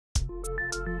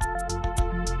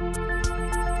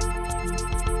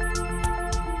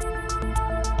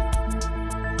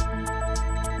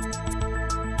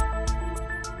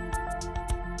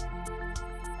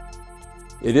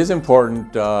It is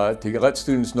important to let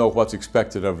students know what's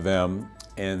expected of them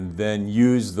and then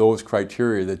use those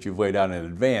criteria that you've laid out in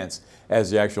advance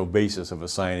as the actual basis of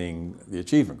assigning the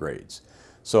achievement grades.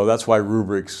 So that's why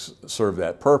rubrics serve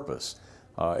that purpose.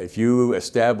 If you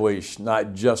establish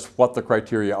not just what the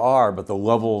criteria are, but the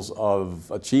levels of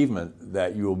achievement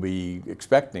that you will be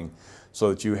expecting,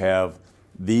 so that you have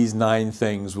these 9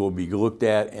 things will be looked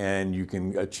at and you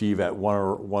can achieve at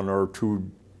one or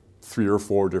two, 3 or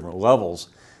 4 different levels,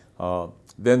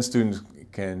 then students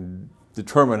can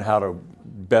determine how to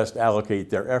best allocate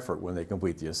their effort when they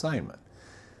complete the assignment.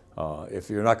 If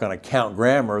you're not going to count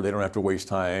grammar, they don't have to waste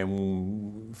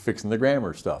time fixing the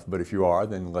grammar stuff. But if you are,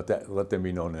 then let them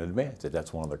be known in advance that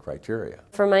that's one of the criteria.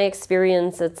 From my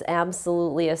experience, it's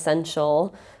absolutely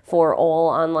essential for all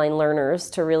online learners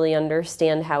to really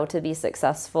understand how to be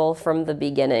successful from the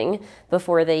beginning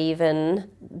before they even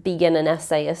begin an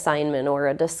essay assignment or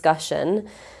a discussion.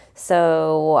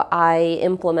 So I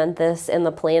implement this in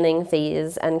the planning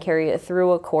phase and carry it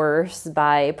through a course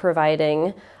by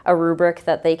providing a rubric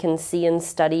that they can see and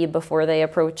study before they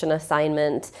approach an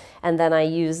assignment, and then I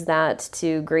use that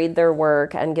to grade their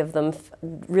work and give them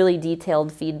really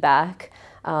detailed feedback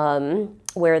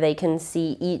where they can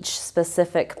see each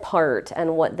specific part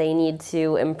and what they need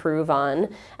to improve on.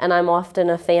 And I'm often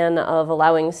a fan of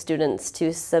allowing students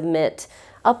to submit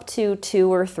up to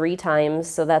 2 or 3 times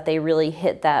so that they really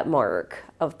hit that mark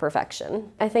of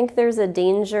perfection. I think there's a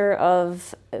danger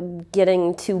of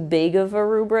getting too big of a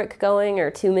rubric going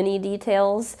or too many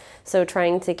details, so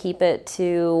trying to keep it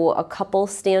to a couple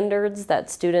standards that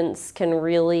students can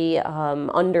really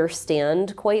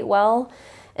understand quite well.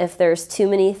 If there's too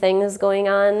many things going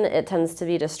on, it tends to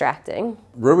be distracting.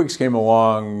 Rubrics came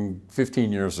along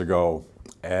 15 years ago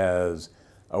as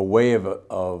a way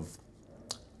of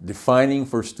defining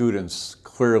for students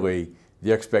clearly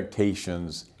the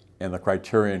expectations and the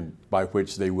criterion by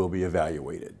which they will be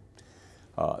evaluated.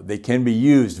 They can be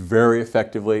used very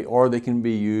effectively, or they can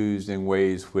be used in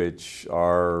ways which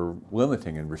are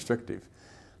limiting and restrictive.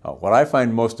 What I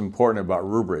find most important about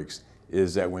rubrics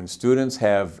is that when students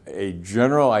have a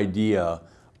general idea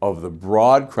of the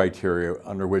broad criteria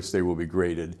under which they will be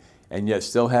graded, and yet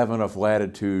still have enough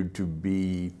latitude to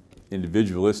be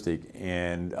individualistic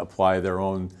and apply their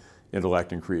own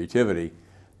intellect and creativity,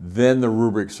 then the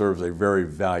rubric serves a very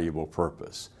valuable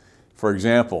purpose. For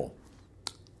example,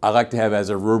 I like to have as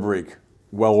a rubric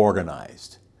well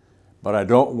organized, but I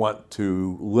don't want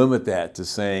to limit that to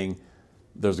saying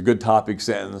there's a good topic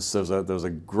sentence, there's a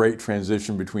great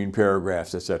transition between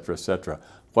paragraphs, etc., etc.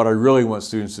 What I really want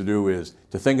students to do is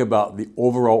to think about the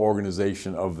overall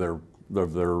organization of their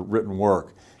written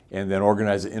work and then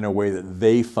organize it in a way that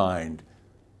they find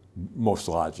most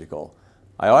logical.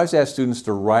 I always ask students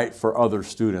to write for other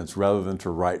students rather than to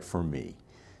write for me.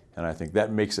 And I think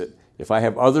that makes it, if I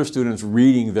have other students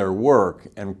reading their work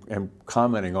and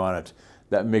commenting on it,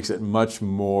 that makes it much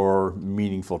more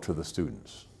meaningful to the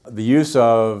students. The use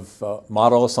of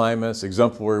model assignments,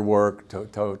 exemplary work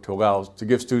to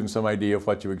give students some idea of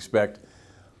what you expect,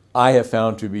 I have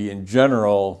found to be in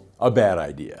general a bad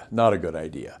idea, not a good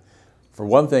idea. For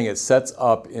one thing, it sets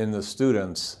up in the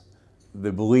students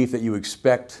the belief that you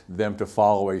expect them to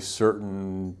follow a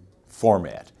certain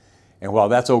format. And while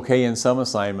that's okay in some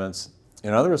assignments,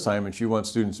 in other assignments you want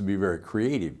students to be very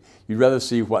creative. You'd rather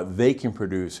see what they can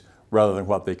produce rather than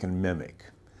what they can mimic.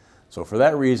 So for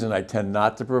that reason, I tend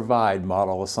not to provide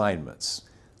model assignments.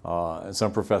 And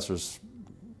some professors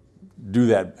do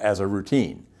that as a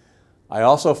routine. I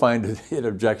also find it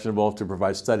objectionable to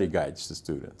provide study guides to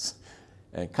students.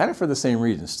 And kind of for the same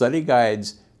reason. Study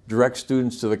guides direct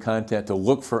students to the content to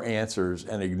look for answers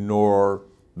and ignore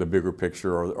the bigger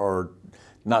picture, or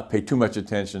not pay too much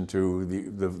attention to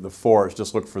the forest,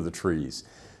 just look for the trees.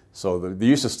 So the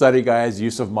use of study guides, the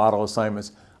use of model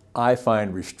assignments, I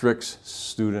find restricts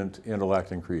student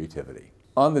intellect and creativity.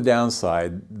 On the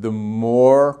downside, the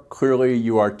more clearly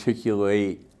you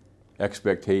articulate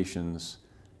expectations,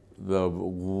 the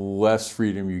less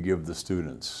freedom you give the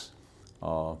students.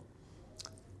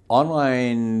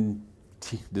 Online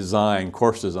design,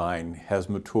 course design, has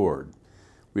matured.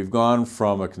 We've gone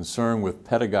from a concern with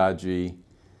pedagogy,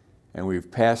 and we've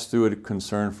passed through a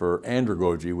concern for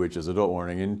andragogy, which is adult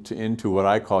learning, into what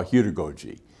I call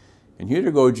heutagogy. And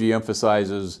heutagogy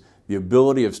emphasizes the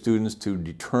ability of students to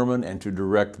determine and to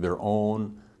direct their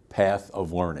own path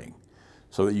of learning,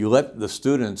 so that you let the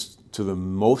students, to the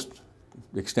most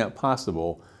extent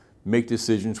possible, make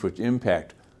decisions which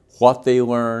impact what they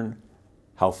learn,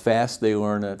 how fast they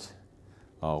learn it,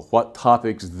 what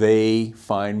topics they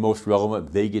find most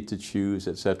relevant, they get to choose,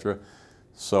 etc.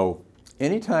 So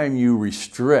anytime you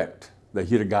restrict the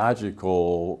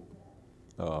pedagogical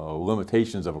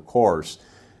limitations of a course,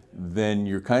 then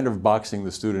you're kind of boxing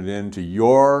the student into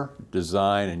your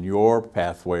design and your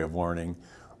pathway of learning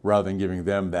rather than giving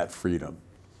them that freedom.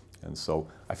 And so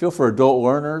I feel for adult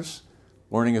learners,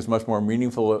 learning is much more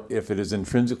meaningful if it is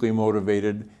intrinsically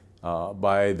motivated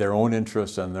by their own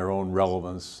interests and their own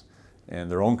relevance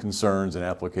and their own concerns and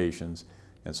applications.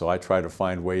 And so I try to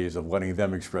find ways of letting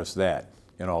them express that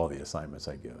in all of the assignments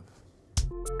I give.